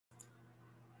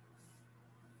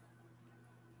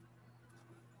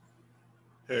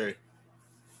Hey,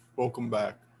 welcome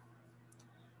back.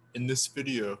 In this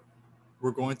video,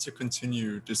 we're going to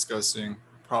continue discussing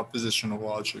propositional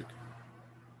logic.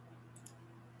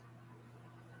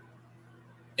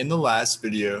 In the last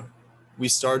video, we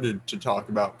started to talk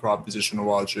about propositional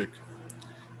logic,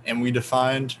 and we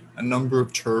defined a number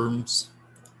of terms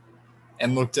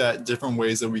and looked at different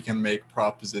ways that we can make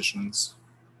propositions.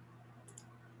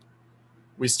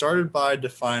 We started by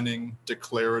defining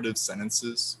declarative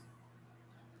sentences.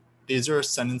 These are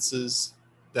sentences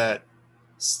that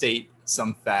state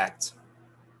some fact.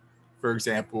 For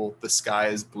example, the sky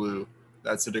is blue.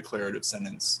 That's a declarative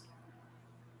sentence.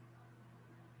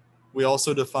 We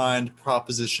also defined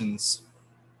propositions.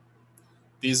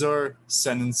 These are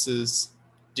sentences,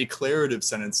 declarative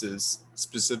sentences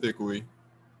specifically,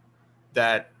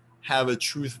 that have a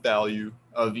truth value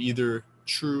of either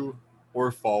true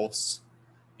or false,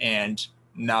 and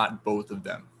not both of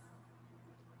them.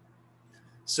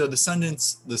 So the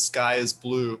sentence, the sky is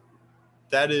blue,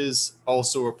 that is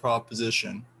also a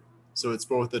proposition. So it's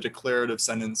both a declarative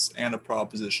sentence and a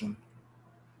proposition.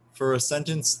 For a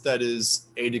sentence that is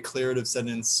a declarative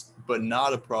sentence but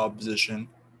not a proposition,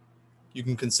 you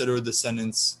can consider the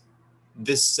sentence,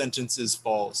 this sentence is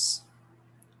false.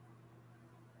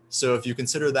 So if you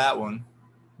consider that one,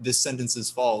 this sentence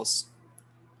is false,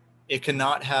 it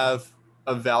cannot have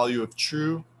a value of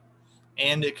true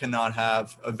and it cannot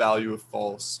have a value of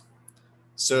false.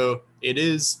 So it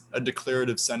is a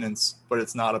declarative sentence, but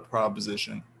it's not a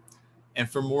proposition. And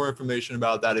for more information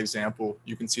about that example,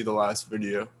 you can see the last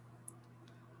video.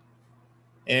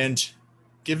 And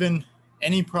given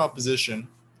any proposition,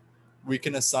 we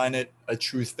can assign it a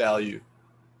truth value.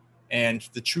 And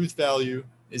the truth value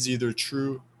is either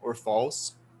true or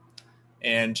false.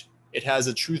 And it has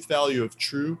a truth value of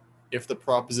true if the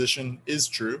proposition is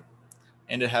true.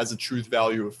 And it has a truth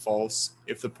value of false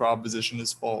if the proposition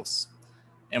is false.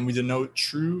 And we denote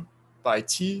true by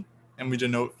T and we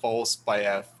denote false by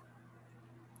F.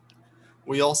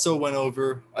 We also went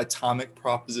over atomic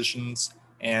propositions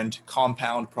and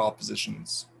compound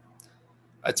propositions.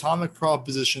 Atomic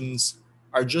propositions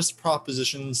are just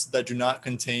propositions that do not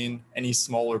contain any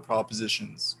smaller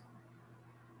propositions.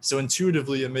 So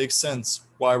intuitively, it makes sense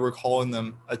why we're calling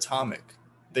them atomic.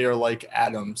 They are like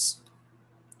atoms.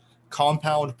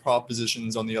 Compound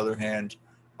propositions, on the other hand,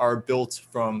 are built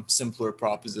from simpler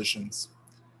propositions.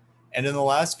 And in the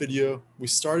last video, we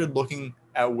started looking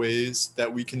at ways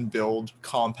that we can build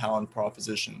compound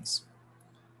propositions.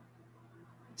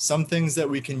 Some things that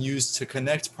we can use to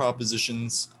connect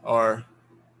propositions are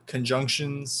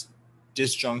conjunctions,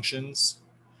 disjunctions.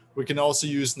 We can also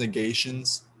use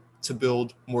negations to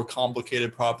build more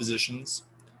complicated propositions.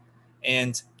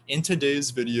 And in today's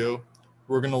video,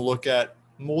 we're going to look at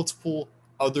multiple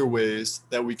other ways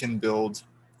that we can build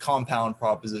compound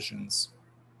propositions.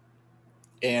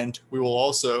 And we will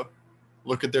also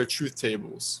look at their truth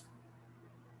tables.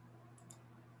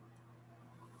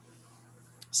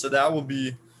 So that will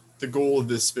be the goal of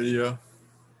this video.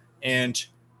 And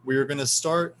we are going to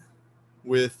start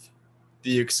with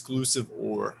the exclusive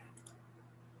or.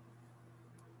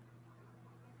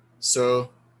 So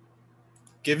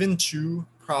given two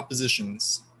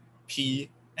propositions, P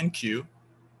and Q,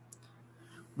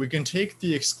 we can take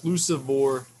the exclusive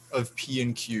or of P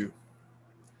and Q,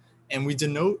 and we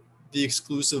denote the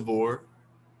exclusive or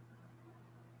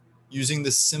using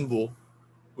the symbol,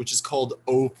 which is called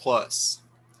O plus.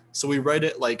 So we write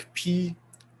it like P,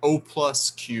 O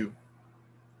plus Q.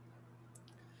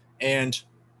 And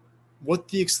what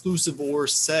the exclusive or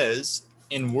says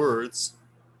in words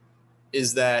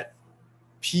is that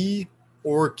P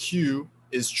or Q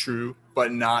is true,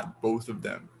 but not both of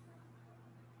them.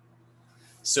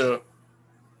 So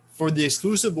for the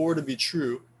exclusive or to be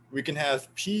true, we can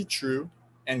have P true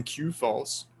and Q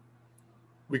false.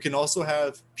 We can also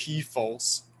have P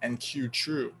false and Q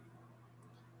true.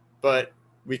 But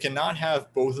we cannot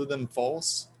have both of them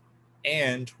false,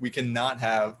 and we cannot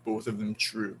have both of them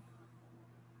true.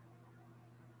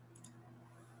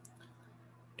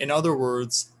 In other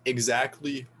words,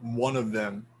 exactly one of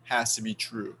them has to be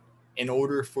true in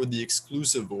order for the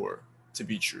exclusive or to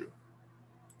be true.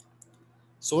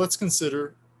 So let's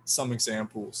consider some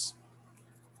examples.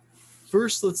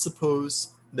 First, let's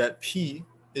suppose that P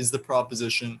is the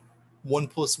proposition 1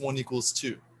 plus 1 equals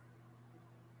 2.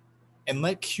 And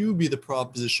let Q be the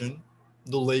proposition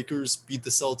the Lakers beat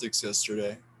the Celtics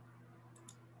yesterday.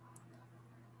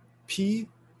 P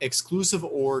exclusive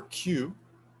or Q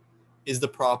is the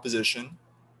proposition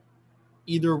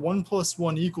either 1 plus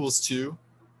 1 equals 2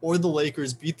 or the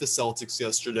Lakers beat the Celtics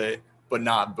yesterday, but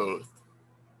not both.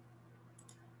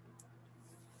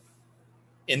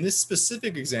 In this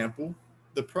specific example,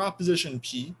 the proposition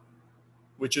P,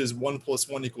 which is 1 plus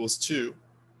 1 equals 2,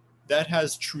 that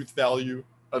has truth value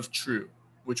of true,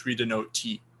 which we denote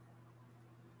T.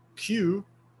 Q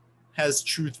has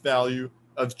truth value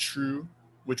of true,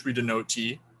 which we denote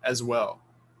T as well.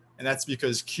 And that's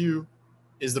because Q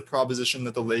is the proposition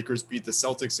that the Lakers beat the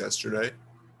Celtics yesterday,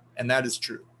 and that is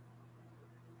true.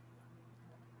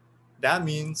 That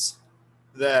means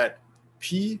that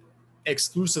P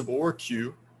exclusive or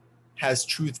Q has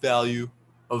truth value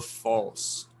of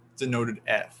false, denoted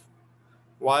F.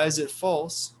 Why is it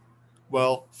false?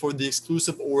 Well, for the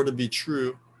exclusive or to be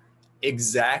true,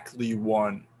 exactly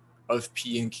one of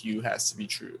P and Q has to be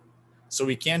true. So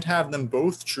we can't have them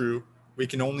both true. We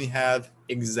can only have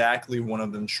exactly one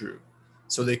of them true.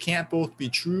 So they can't both be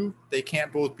true. They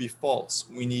can't both be false.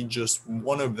 We need just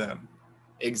one of them,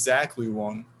 exactly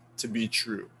one, to be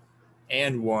true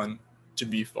and one to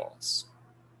be false.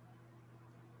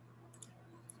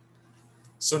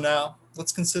 So now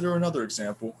let's consider another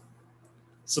example.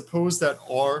 Suppose that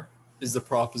R is the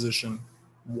proposition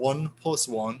 1 plus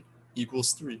 1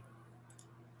 equals 3.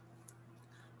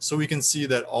 So we can see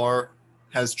that R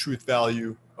has truth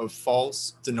value of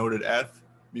false, denoted F,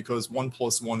 because 1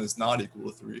 plus 1 is not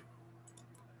equal to 3.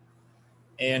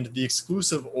 And the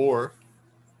exclusive or,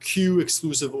 Q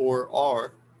exclusive or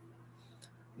R,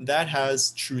 that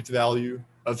has truth value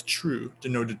of true,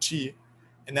 denoted T,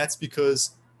 and that's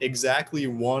because exactly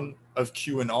one of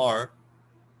Q and R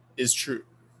is true.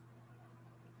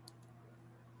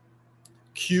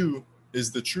 Q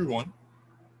is the true one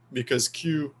because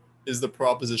Q is the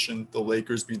proposition the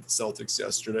Lakers beat the Celtics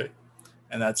yesterday,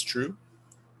 and that's true.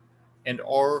 And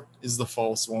R is the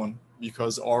false one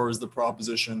because R is the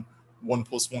proposition 1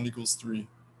 plus 1 equals 3.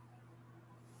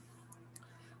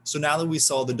 So now that we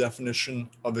saw the definition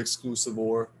of exclusive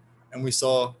or, and we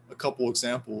saw a couple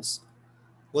examples,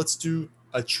 let's do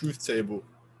a truth table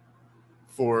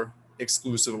for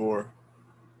exclusive or.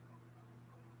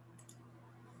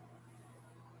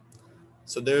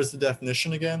 So there's the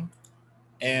definition again,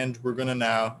 and we're going to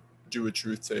now do a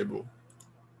truth table.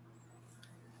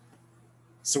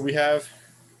 So we have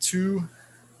two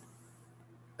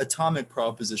atomic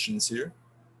propositions here,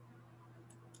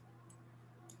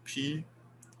 P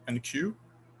and Q,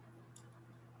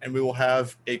 and we will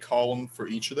have a column for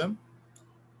each of them.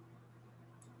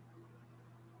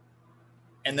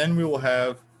 And then we will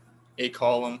have a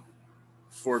column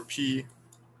for P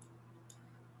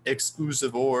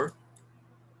exclusive or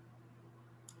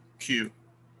Q.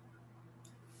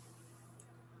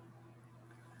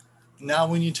 Now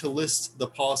we need to list the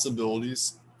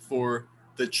possibilities for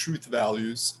the truth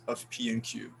values of P and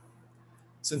Q.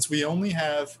 Since we only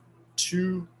have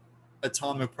two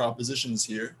atomic propositions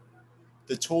here,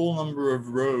 the total number of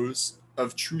rows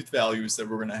of truth values that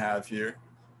we're going to have here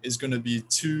is going to be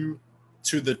 2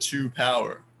 to the 2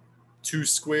 power, 2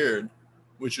 squared,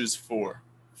 which is 4.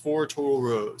 4 total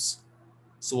rows.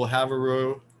 So we'll have a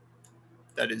row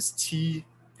that is T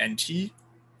and T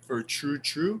for true,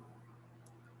 true.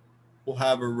 We'll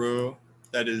have a row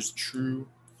that is true,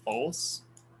 false,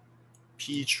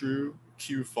 P true,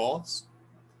 Q false.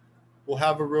 We'll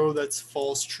have a row that's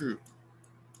false, true,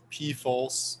 P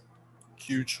false,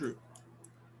 Q true.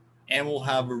 And we'll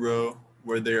have a row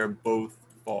where they are both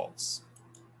false.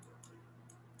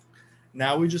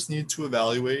 Now we just need to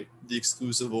evaluate the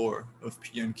exclusive or of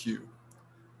P and Q.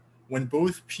 When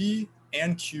both P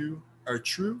and Q are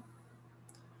true,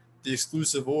 the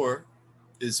exclusive or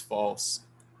is false.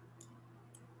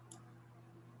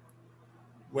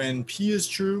 When P is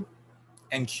true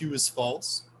and Q is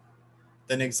false,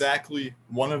 then exactly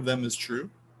one of them is true,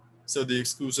 so the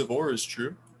exclusive or is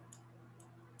true.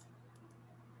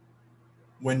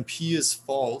 When P is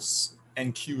false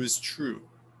and Q is true,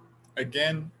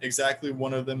 again, exactly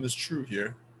one of them is true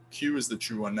here. Q is the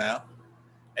true one now,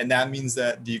 and that means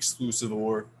that the exclusive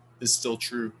or is still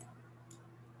true.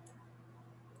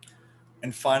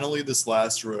 And finally, this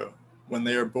last row, when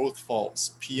they are both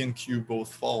false, P and Q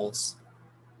both false,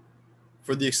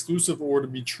 for the exclusive or to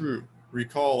be true,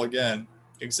 recall again,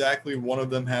 exactly one of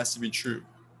them has to be true.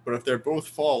 But if they're both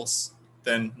false,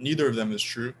 then neither of them is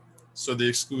true, so the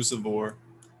exclusive or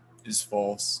is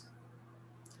false.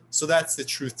 So that's the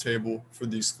truth table for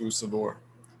the exclusive or.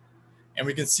 And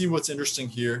we can see what's interesting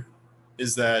here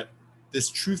is that this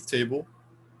truth table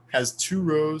has 2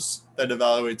 rows that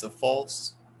evaluate to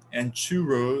false and 2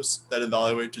 rows that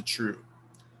evaluate to true.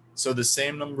 So the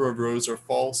same number of rows are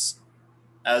false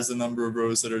as the number of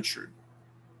rows that are true.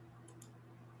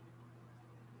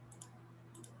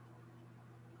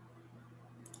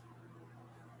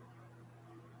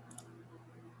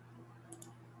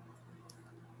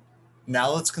 Now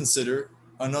let's consider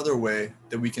another way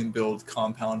that we can build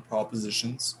compound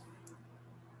propositions.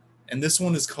 And this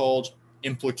one is called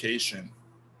implication.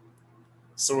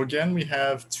 So again, we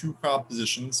have two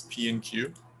propositions, P and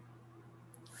Q.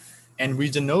 And we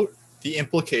denote the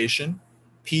implication,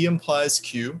 P implies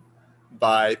Q,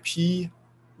 by P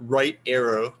right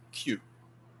arrow Q.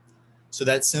 So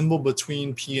that symbol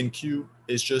between P and Q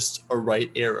is just a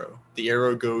right arrow. The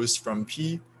arrow goes from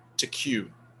P to Q,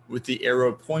 with the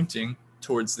arrow pointing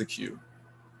towards the Q.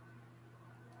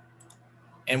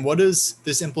 And what does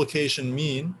this implication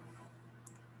mean?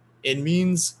 It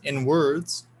means, in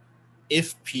words,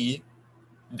 if P,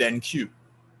 then Q.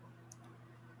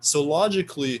 So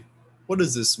logically, what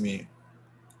does this mean?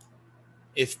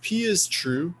 If P is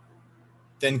true,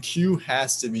 then Q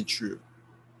has to be true.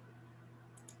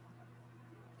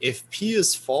 If P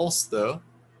is false, though,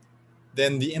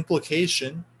 then the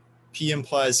implication, P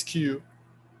implies Q,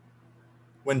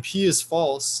 when P is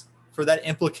false, for that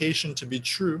implication to be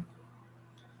true,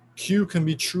 Q can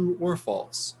be true or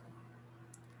false.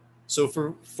 So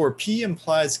for P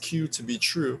implies Q to be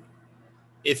true,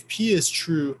 if P is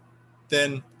true,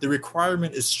 then the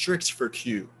requirement is strict for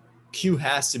Q. Q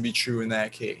has to be true in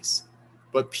that case.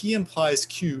 But P implies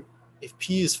Q, if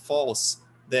P is false,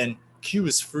 then Q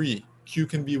is free. Q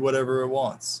can be whatever it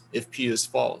wants if P is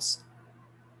false.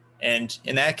 And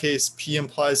in that case, P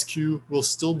implies Q will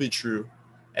still be true.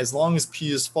 As long as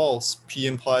P is false, P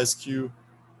implies Q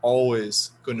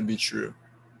always going to be true.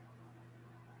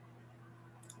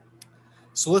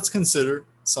 So let's consider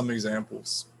some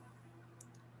examples.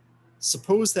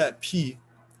 Suppose that P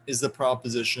is the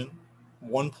proposition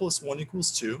 1 plus 1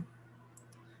 equals 2,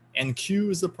 and Q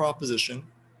is the proposition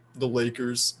the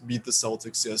Lakers beat the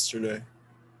Celtics yesterday.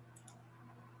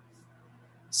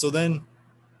 So then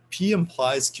P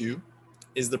implies Q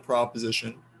is the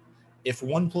proposition if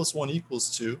 1 plus 1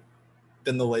 equals 2,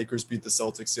 then the Lakers beat the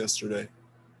Celtics yesterday.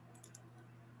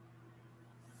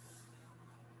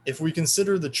 If we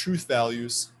consider the truth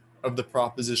values of the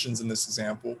propositions in this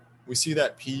example, we see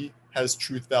that P has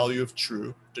truth value of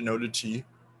true, denoted T.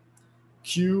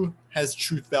 Q has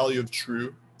truth value of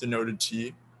true, denoted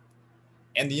T.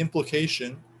 And the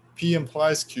implication, P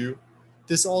implies Q,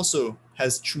 this also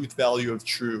has truth value of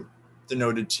true,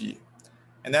 denoted T.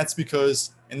 And that's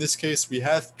because in this case we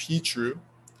have P true,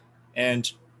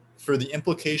 and for the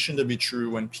implication to be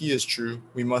true when P is true,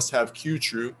 we must have Q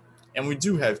true, and we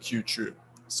do have Q true.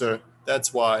 So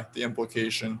that's why the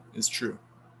implication is true.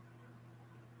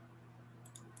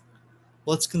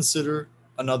 Let's consider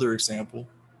another example.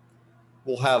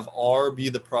 We'll have R be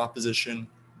the proposition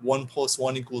 1 plus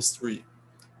 1 equals 3.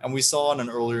 And we saw on an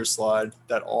earlier slide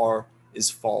that R is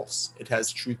false. It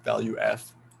has truth value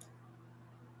F.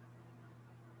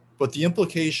 But the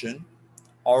implication,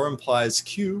 R implies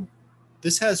Q,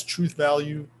 this has truth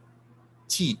value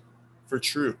T for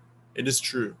true. It is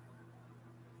true.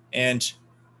 And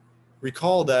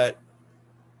recall that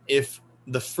if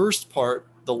the first part,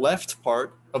 the left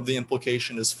part of the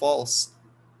implication is false,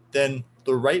 then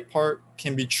the right part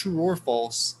can be true or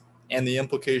false, and the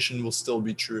implication will still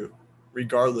be true,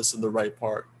 regardless of the right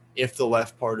part, if the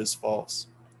left part is false.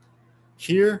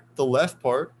 Here, the left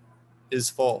part is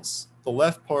false. The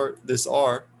left part, this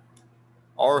R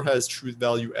has truth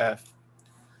value F.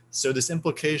 So this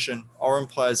implication, R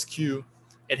implies Q,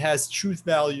 it has truth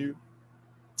value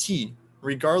T,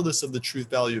 regardless of the truth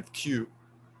value of Q.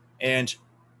 And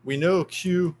we know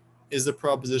Q is the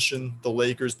proposition the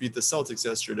Lakers beat the Celtics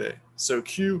yesterday. So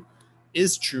Q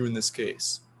is true in this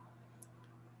case.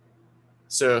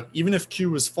 So even if Q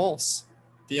was false,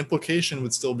 the implication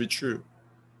would still be true.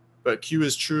 But Q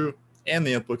is true and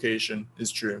the implication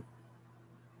is true.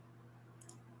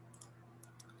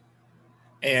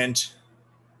 And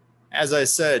as I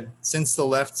said, since the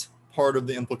left part of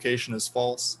the implication is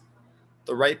false,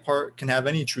 the right part can have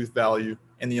any truth value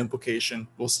and the implication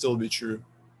will still be true.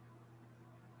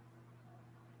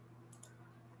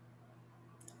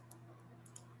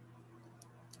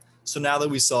 So now that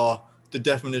we saw the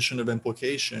definition of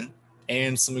implication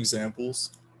and some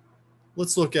examples,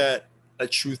 let's look at a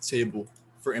truth table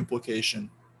for implication.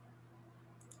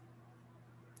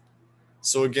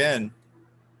 So again,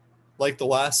 like the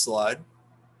last slide,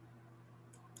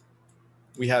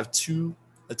 we have two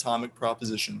atomic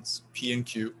propositions, P and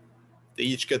Q. They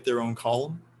each get their own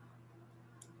column.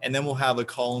 And then we'll have a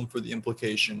column for the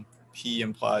implication, P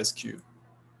implies Q.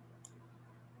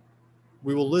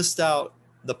 We will list out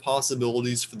the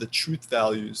possibilities for the truth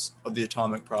values of the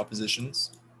atomic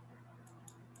propositions.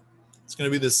 It's going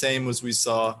to be the same as we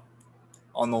saw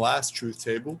on the last truth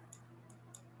table.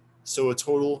 So a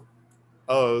total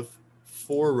of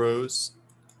 4 rows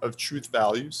of truth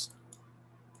values.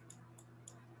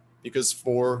 because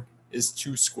 4 is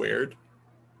 2 squared,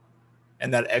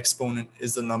 and that exponent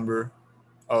is the number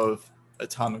of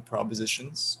atomic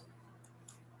propositions.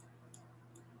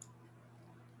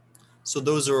 So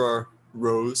those are our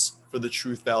rows for the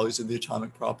truth values of the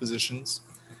atomic propositions.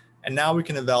 And now we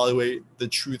can evaluate the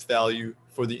truth value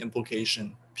for the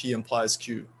implication, P implies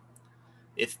Q.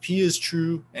 If P is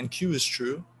true and Q is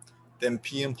true, then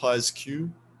P implies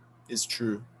Q is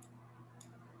true.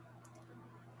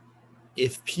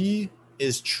 If P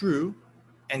is true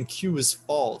and Q is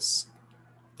false,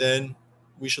 then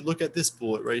we should look at this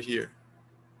bullet right here.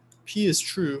 P is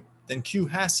true, then Q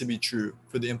has to be true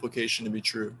for the implication to be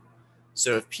true.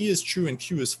 So if P is true and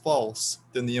Q is false,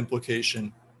 then the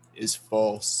implication is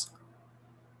false.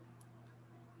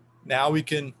 Now we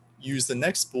can use the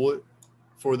next bullet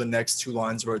for the next 2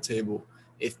 lines of our table.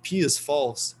 If P is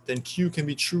false, then Q can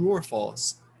be true or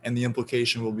false, and the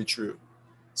implication will be true.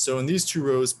 So in these 2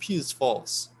 rows, P is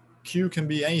false. Q can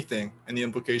be anything, and the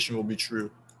implication will be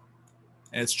true.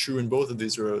 And it's true in both of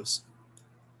these rows.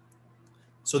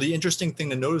 So the interesting thing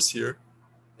to notice here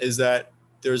is that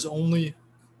there's only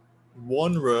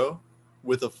one row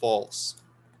with a false.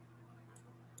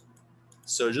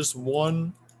 So just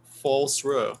one false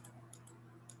row.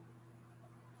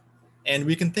 And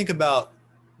we can think about,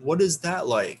 what is that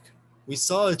like? We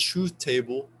saw a truth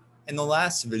table in the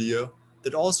last video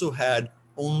that also had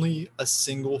only a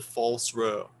single false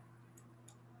row.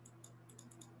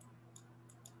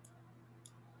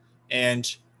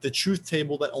 And the truth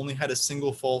table that only had a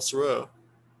single false row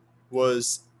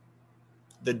was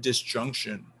the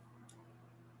disjunction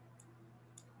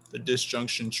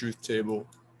truth table.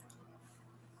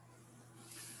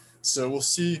 So we'll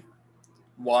see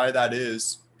why that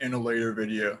is in a later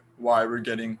video, why we're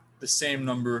getting the same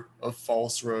number of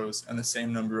false rows and the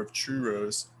same number of true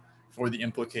rows for the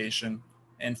implication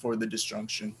and for the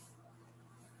disjunction.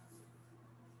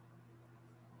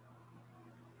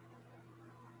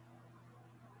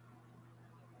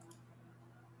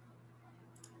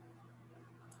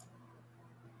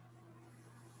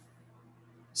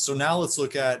 So now let's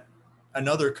look at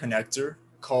another connector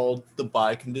called the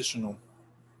biconditional.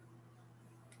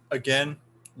 Again,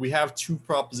 we have 2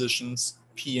 propositions,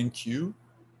 P and Q.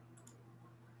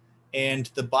 And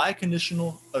the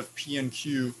biconditional of P and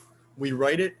Q, we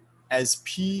write it as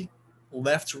P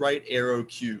left right arrow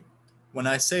Q. When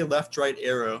I say left right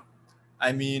arrow,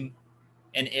 I mean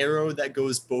an arrow that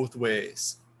goes both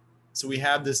ways. So we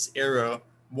have this arrow,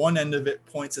 one end of it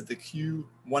points at the Q,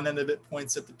 one end of it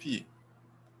points at the P.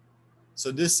 So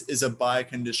this is a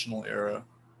biconditional arrow.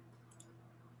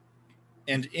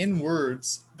 And in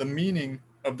words, the meaning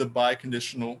of the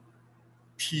biconditional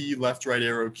P left right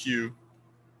arrow Q,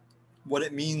 what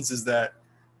it means is that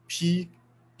P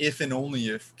if and only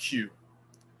if Q.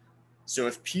 So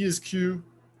if P is true,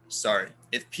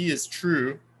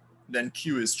 then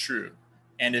Q is true.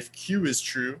 And if Q is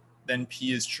true, then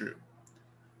P is true.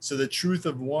 So the truth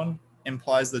of one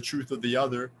implies the truth of the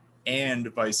other, and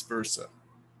vice versa.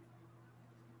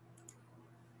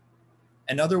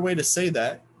 Another way to say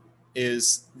that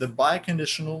is the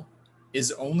biconditional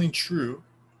is only true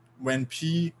when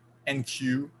P and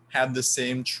Q have the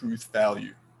same truth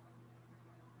value.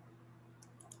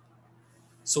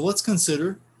 So let's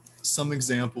consider some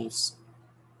examples.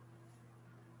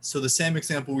 So the same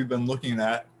example we've been looking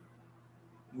at,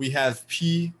 we have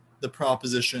P, the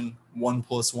proposition 1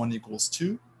 + 1 =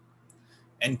 2,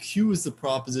 and Q is the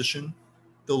proposition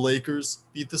the Lakers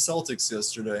beat the Celtics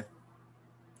yesterday.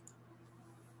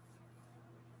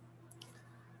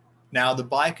 Now the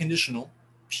biconditional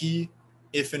P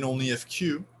if and only if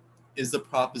Q is the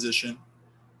proposition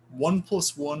 1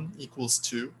 + 1 =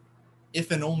 2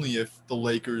 if and only if the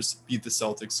Lakers beat the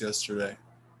Celtics yesterday.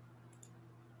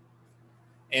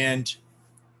 And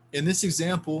in this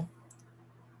example,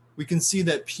 we can see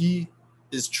that P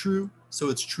is true, so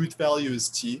its truth value is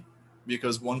T,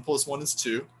 because 1 + 1 is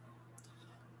 2.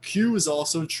 Q is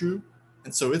also true,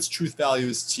 and so its truth value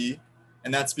is T,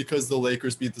 and that's because the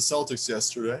Lakers beat the Celtics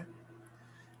yesterday.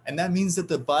 And that means that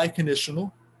the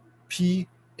biconditional P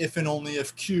if and only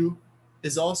if Q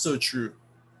is also true,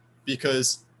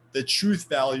 because the truth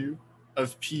value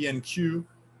of P and Q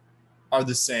are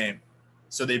the same.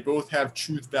 So they both have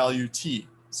truth value T.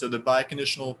 So the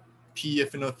biconditional P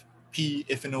if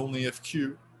and only if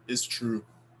Q is true.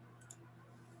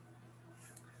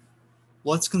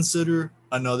 Let's consider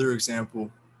another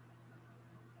example.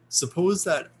 Suppose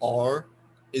that R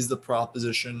is the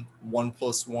proposition 1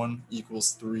 + 1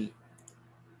 = 3.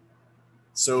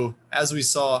 So as we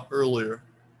saw earlier,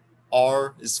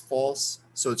 R is false,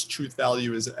 so its truth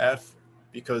value is F,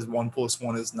 because 1 +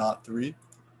 1 is not 3.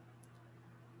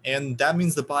 And that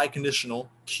means the biconditional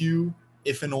Q,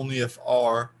 if and only if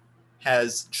R,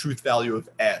 has truth value of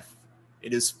F.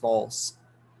 It is false.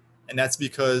 And that's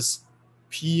because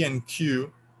P and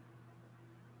Q,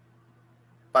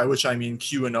 by which I mean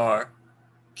Q and R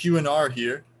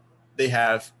here, they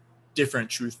have different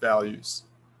truth values.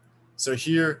 So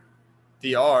here,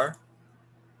 the R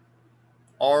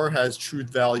has truth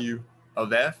value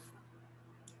of F,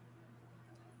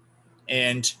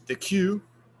 and the Q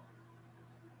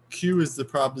is the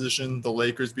proposition the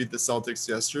Lakers beat the Celtics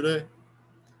yesterday.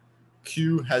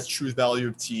 Q has truth value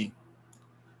of T.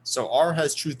 So R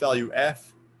has truth value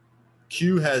F,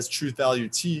 Q has truth value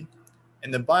T,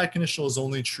 and the biconditional is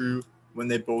only true when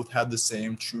they both have the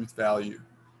same truth value.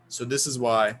 So this is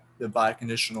why the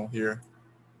biconditional here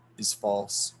is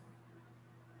false.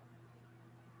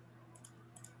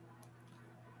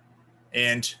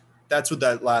 And that's what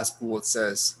that last bullet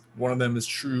says. One of them is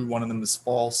true, one of them is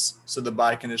false. So the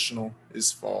biconditional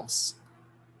is false.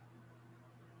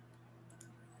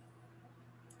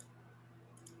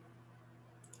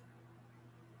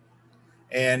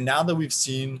 And now that we've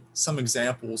seen some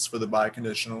examples for the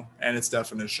biconditional and its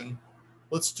definition,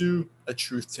 let's do a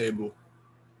truth table.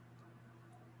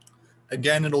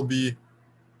 Again, it'll be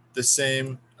the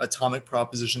same atomic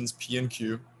propositions P and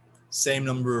Q, same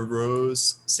number of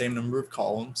rows, same number of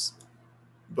columns,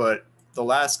 but the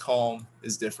last column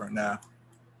is different now.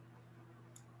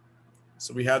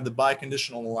 So we have the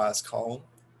biconditional in the last column.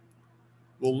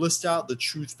 We'll list out the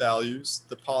truth values,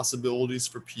 the possibilities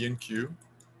for P and Q.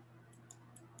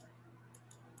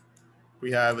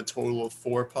 We have a total of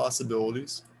 4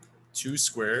 possibilities, 2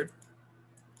 squared.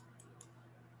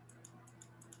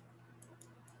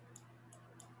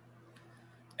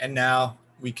 And now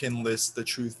we can list the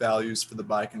truth values for the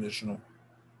biconditional.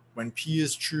 When P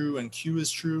is true and Q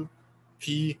is true,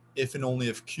 P, if and only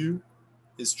if Q,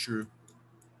 is true.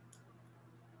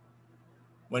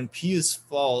 When P is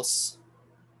false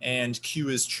and Q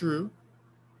is true,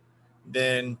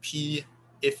 then P,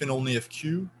 if and only if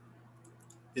Q,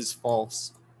 is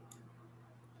false.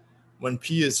 When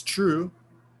P is true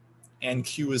and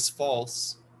Q is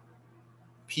false,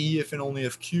 P, if and only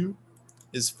if Q,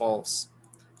 is false.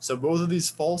 So both of these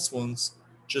false ones,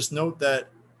 just note that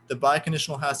the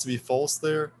biconditional has to be false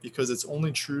there because it's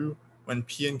only true when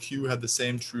P and Q have the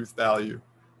same truth value.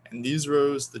 And these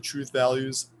rows, the truth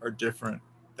values are different.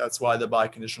 That's why the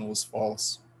biconditional is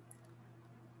false.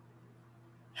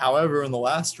 However, in the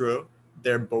last row,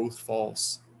 they're both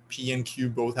false. P and Q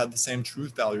both have the same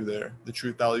truth value there. The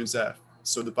truth value is F.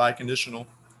 So the biconditional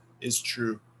is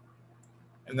true.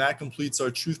 And that completes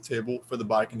our truth table for the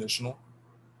biconditional.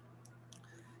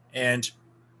 And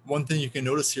one thing you can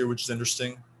notice here, which is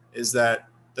interesting, is that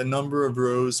the number of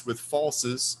rows with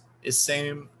falses is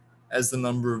same as the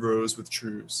number of rows with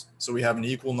trues. So we have an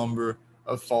equal number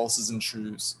of falses and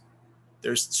trues.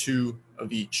 There's 2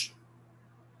 of each.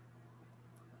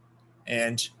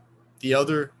 And the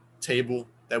other table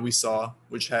that we saw,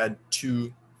 which had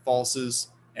 2 falses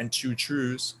and 2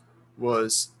 trues,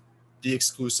 was the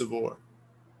exclusive OR.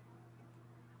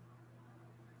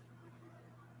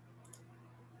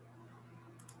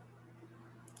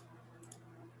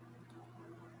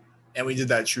 And we did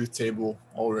that truth table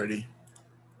already.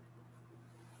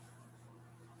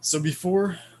 So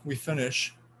before we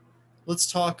finish, let's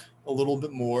talk a little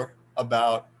bit more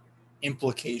about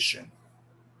implication.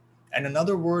 And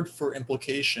another word for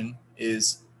implication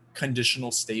is conditional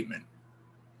statement.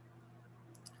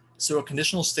 So a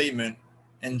conditional statement,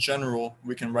 in general,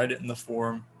 we can write it in the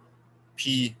form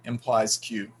P implies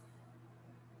Q.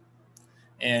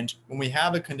 And when we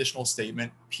have a conditional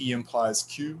statement, P implies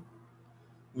Q,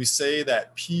 we say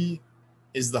that P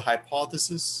is the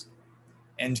hypothesis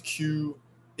and Q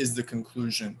is the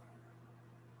conclusion.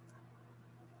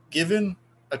 Given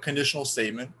a conditional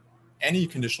statement, any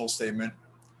conditional statement,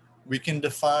 we can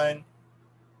define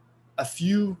a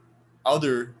few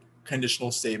other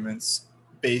conditional statements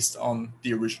based on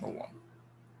the original one.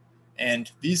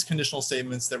 And these conditional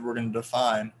statements that we're going to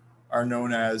define are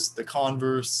known as the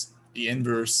converse, the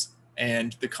inverse,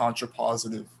 and the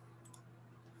contrapositive.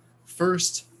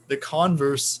 First, the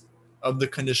converse of the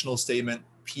conditional statement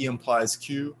P implies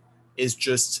Q is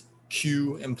just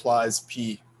Q implies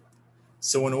P.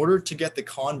 So in order to get the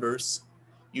converse,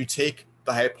 you take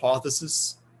the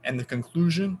hypothesis and the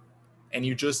conclusion and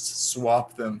you just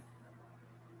swap them.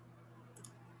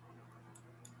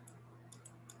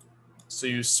 So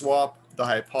you swap the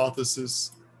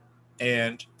hypothesis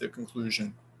and the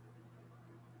conclusion.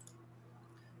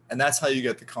 And that's how you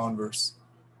get the converse.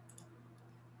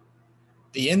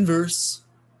 The inverse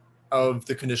of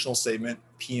the conditional statement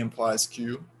P implies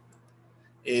Q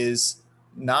is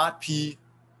not P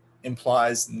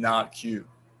implies not Q.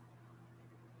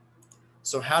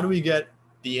 So how do we get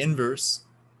the inverse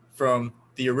from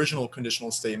the original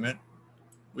conditional statement?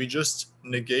 We just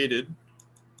negated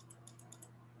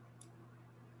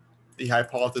the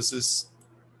hypothesis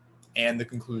and the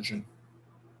conclusion.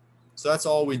 So that's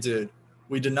all we did.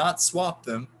 We did not swap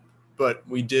them, but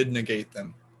we did negate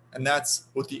them. And that's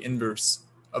what the inverse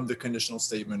of the conditional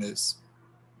statement is.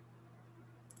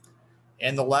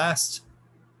 And the last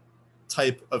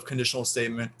type of conditional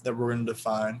statement that we're going to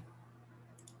define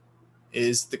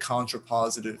is the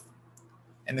contrapositive.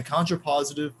 And the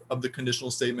contrapositive of the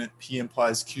conditional statement P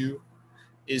implies Q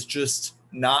is just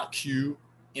not Q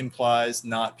implies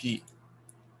not P.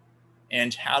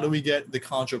 And how do we get the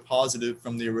contrapositive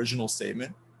from the original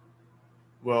statement?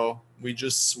 Well, we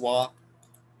just swap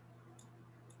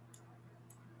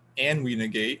and we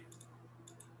negate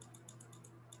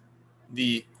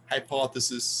the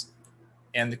hypothesis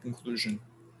and the conclusion.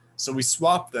 So we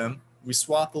swap them, we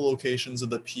swap the locations of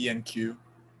the P and Q,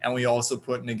 and we also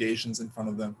put negations in front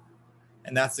of them.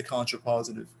 And that's the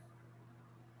contrapositive.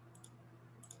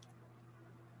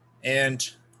 And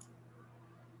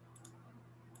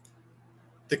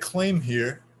the claim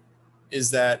here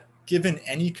is that given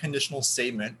any conditional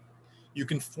statement, you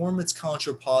can form its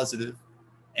contrapositive,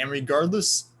 and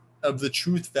regardless of the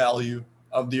truth value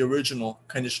of the original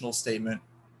conditional statement,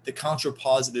 the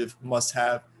contrapositive must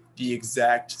have the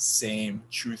exact same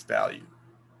truth value.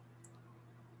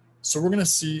 So we're going to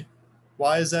see,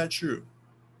 why is that true?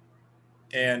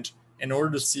 And in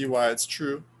order to see why it's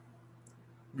true,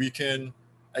 we can,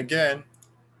 again,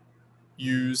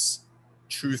 use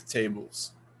truth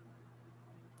tables.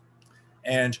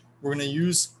 And we're going to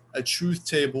use a truth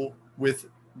table with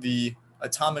the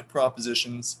atomic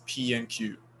propositions P and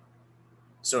Q.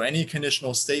 So any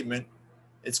conditional statement,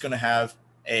 it's going to have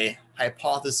a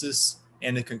hypothesis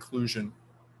and a conclusion.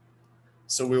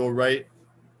 So we will write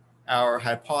our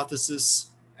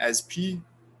hypothesis as P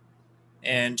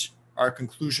and our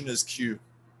conclusion as Q.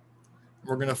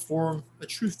 We're going to form a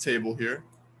truth table here.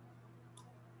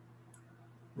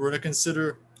 We're going to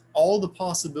consider all the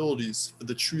possibilities for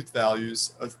the truth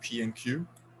values of P and Q.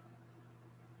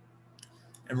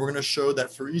 And we're going to show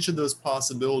that for each of those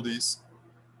possibilities,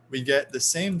 we get the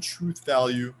same truth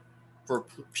value for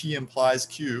P implies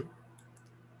Q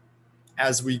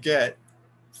as we get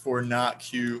for not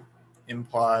Q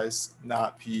implies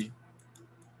not P.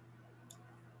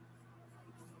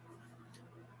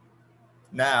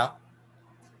 Now,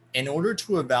 in order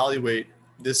to evaluate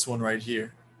this one right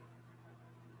here,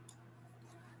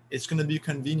 it's going to be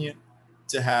convenient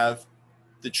to have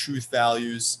the truth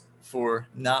values for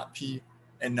not P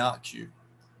and not Q.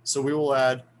 So we will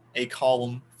add a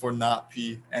column for not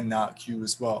P and not Q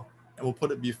as well. And we'll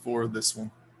put it before this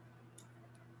one.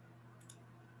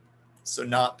 So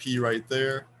not P right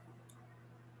there,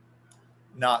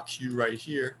 not Q right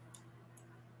here,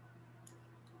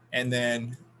 and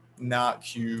then not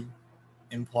Q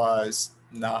implies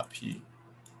not P.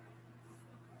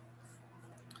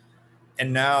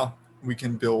 And now we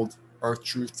can build our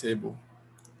truth table.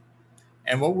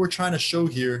 And what we're trying to show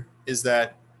here is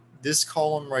that this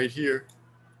column right here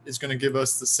is going to give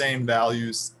us the same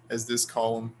values as this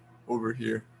column over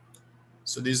here.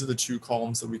 So these are the two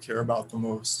columns that we care about the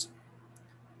most.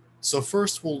 So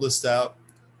first we'll list out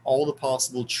all the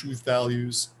possible truth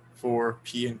values for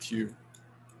P and Q.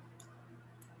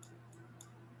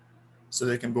 So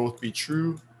they can both be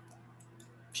true.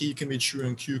 P can be true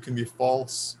and Q can be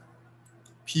false.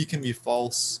 P can be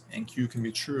false and Q can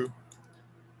be true.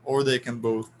 Or they can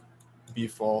both be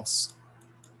false.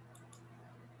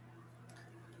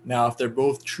 Now, if they're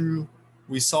both true,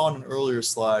 we saw in an earlier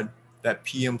slide that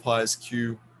P implies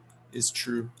Q is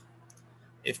true.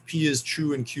 If P is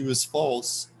true and Q is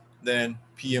false, then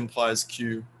P implies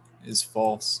Q is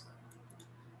false.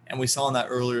 And we saw in that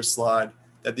earlier slide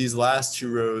that these last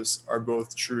two rows are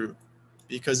both true,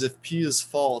 because if P is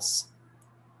false,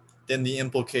 then the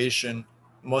implication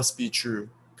must be true,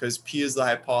 because P is the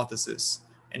hypothesis,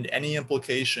 and any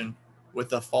implication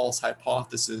with a false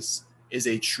hypothesis is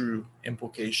a true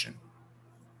implication.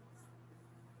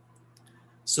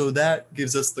 So that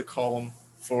gives us the column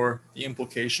for the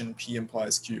implication P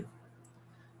implies Q.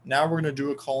 Now we're going to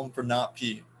do a column for not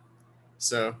P.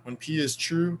 So when P is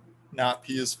true, not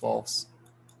P is false.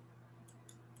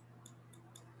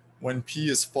 When P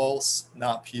is false,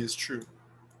 not P is true.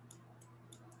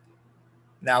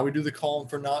 Now we do the column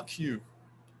for not Q.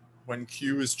 When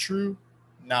Q is true,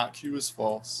 not Q is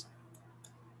false.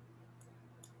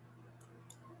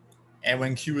 And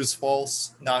when Q is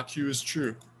false, not Q is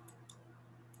true.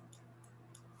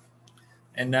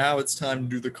 And now it's time to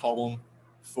do the column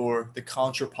for the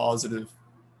contrapositive.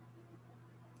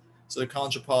 So the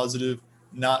contrapositive,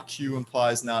 not Q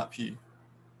implies not P.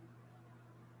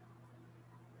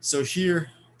 So here,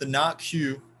 the not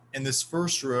Q in this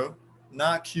first row,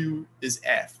 not Q is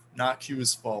F, not Q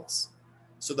is false.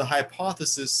 So the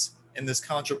hypothesis in this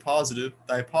contrapositive,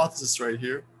 the hypothesis right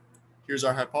here, here's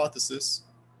our hypothesis,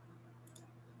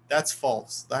 that's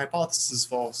false. The hypothesis is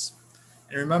false.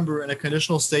 And remember, in a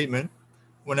conditional statement,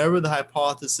 whenever the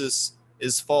hypothesis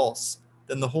is false,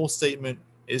 then the whole statement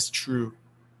is true,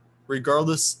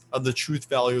 regardless of the truth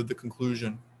value of the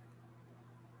conclusion.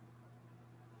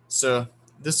 So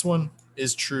this one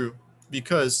is true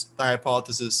because the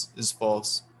hypothesis is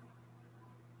false.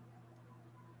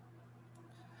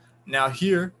 Now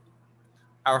here,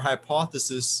 our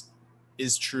hypothesis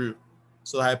is true.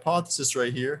 So the hypothesis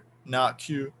right here, not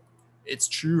Q, it's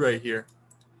true right here.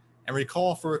 And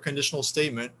recall for a conditional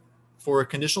statement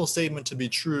to be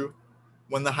true,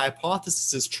 when the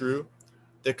hypothesis is true,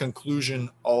 the conclusion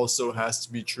also has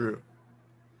to be true.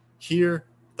 Here,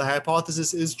 the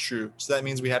hypothesis is true, so that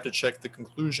means we have to check the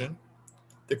conclusion.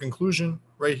 The conclusion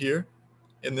right here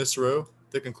in this row,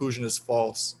 the conclusion is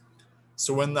false.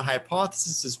 So when the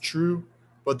hypothesis is true,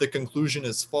 but the conclusion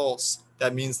is false,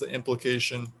 that means the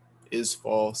implication is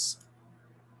false.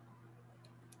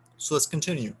 So let's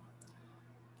continue.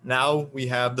 Now we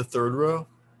have the third row,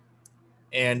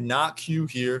 and not Q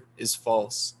here is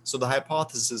false. So the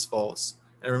hypothesis is false.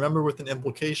 And remember, with an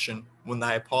implication, when the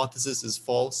hypothesis is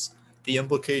false, the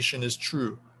implication is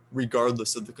true,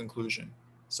 regardless of the conclusion.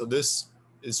 So this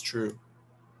is true.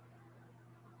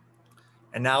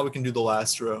 And now we can do the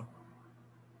last row.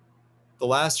 The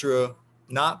last row,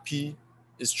 not P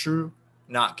is true,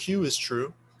 not Q is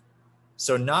true.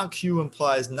 So not Q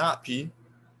implies not P.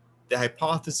 The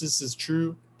hypothesis is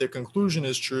true, the conclusion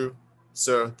is true,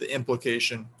 so the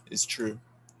implication is true.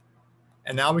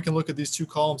 And now we can look at these two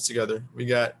columns together. We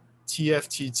got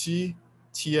TFTT,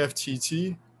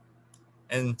 TFTT,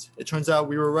 and it turns out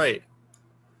we were right.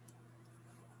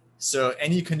 So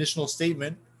any conditional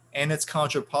statement and its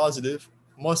contrapositive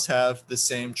must have the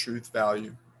same truth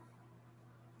value.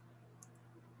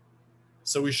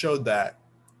 So we showed that.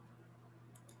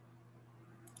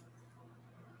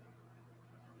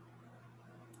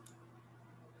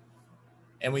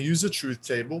 And we use a truth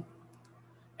table.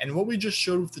 And what we just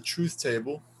showed with the truth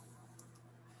table,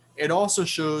 it also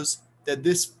shows that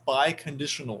this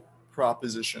biconditional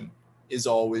proposition is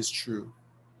always true,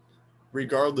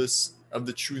 regardless of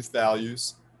the truth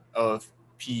values of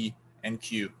P and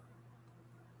Q.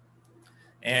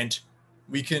 And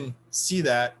we can see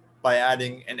that by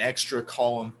adding an extra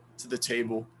column to the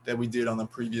table that we did on the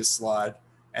previous slide.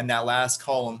 And that last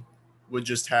column would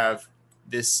just have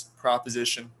this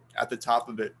proposition at the top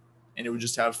of it, and it would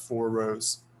just have 4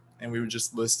 rows. And we would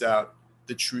just list out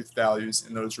the truth values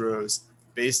in those rows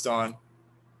based on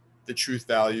the truth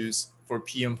values for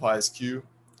P implies Q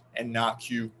and not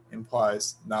Q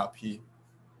implies not P.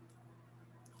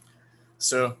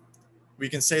 So we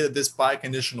can say that this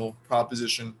biconditional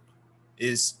proposition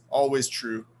is always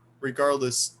true,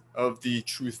 regardless of the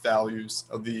truth values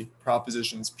of the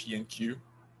propositions P and Q.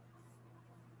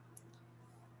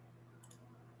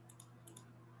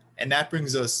 And that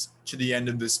brings us to the end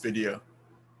of this video.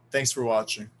 Thanks for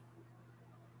watching.